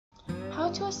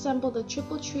to assemble the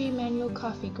Triple Tree manual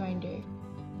coffee grinder.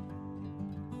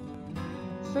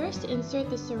 First, insert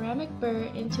the ceramic burr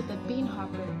into the bean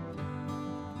hopper.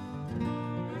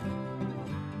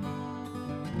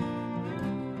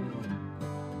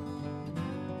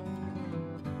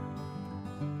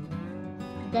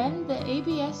 Then the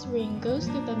ABS ring goes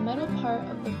through the metal part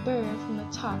of the burr from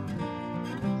the top.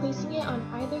 Placing it on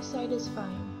either side is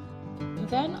fine.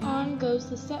 Then on goes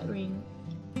the set ring.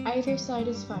 Either side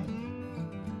is fine.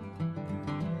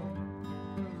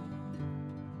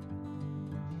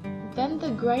 Then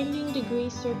the grinding degree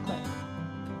circlip.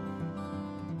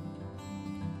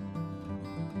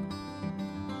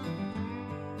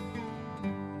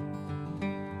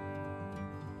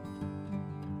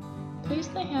 Place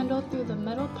the handle through the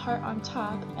metal part on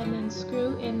top and then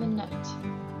screw in the nut.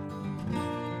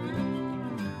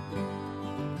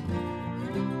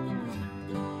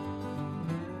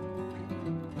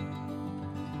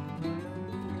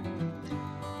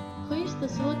 Place the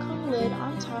silicone lid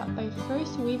on top by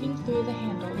first weaving through the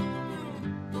handle.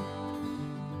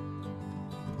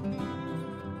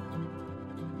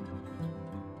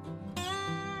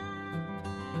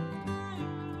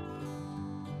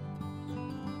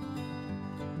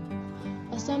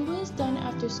 Assembly is done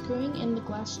after screwing in the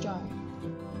glass jar.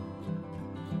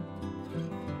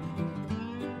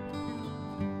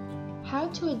 How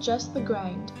to adjust the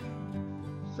grind.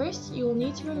 First, you will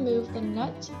need to remove the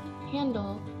nut,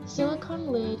 handle, silicone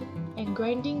lid, and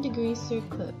grinding degree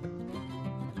circlip.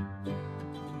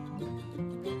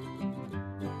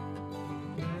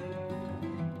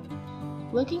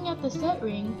 Looking at the set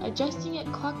ring, adjusting it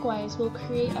clockwise will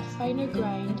create a finer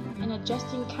grind, and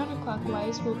adjusting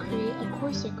counterclockwise will create a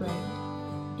coarser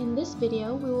grind. In this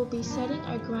video, we will be setting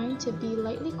our grind to be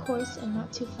lightly coarse and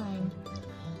not too fine.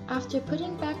 After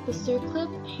putting back the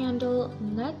circlip, handle,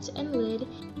 nut, and lid,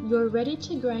 you're ready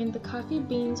to grind the coffee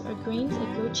beans or grains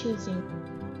of your choosing.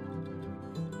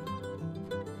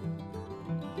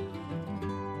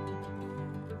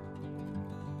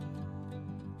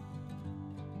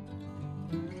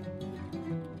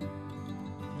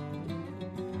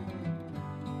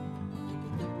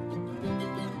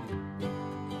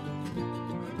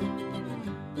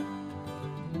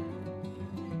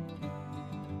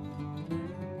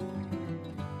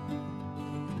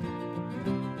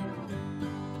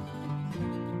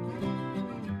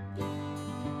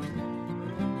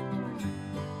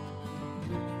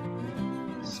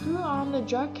 Screw on the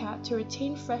jar cap to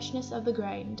retain freshness of the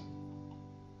grind.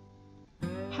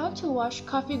 How to wash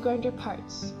coffee grinder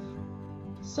parts.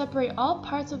 Separate all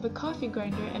parts of the coffee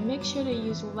grinder and make sure to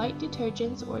use light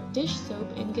detergents or dish soap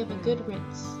and give a good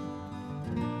rinse.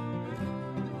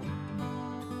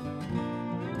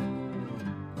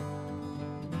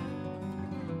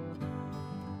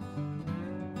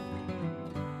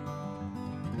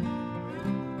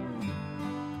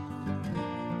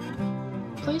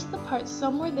 Place the parts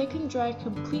somewhere they can dry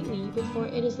completely before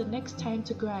it is the next time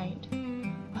to grind.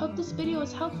 Hope this video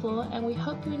was helpful, and we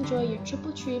hope you enjoy your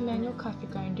Triple Tree manual coffee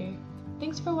grinder.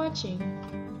 Thanks for watching!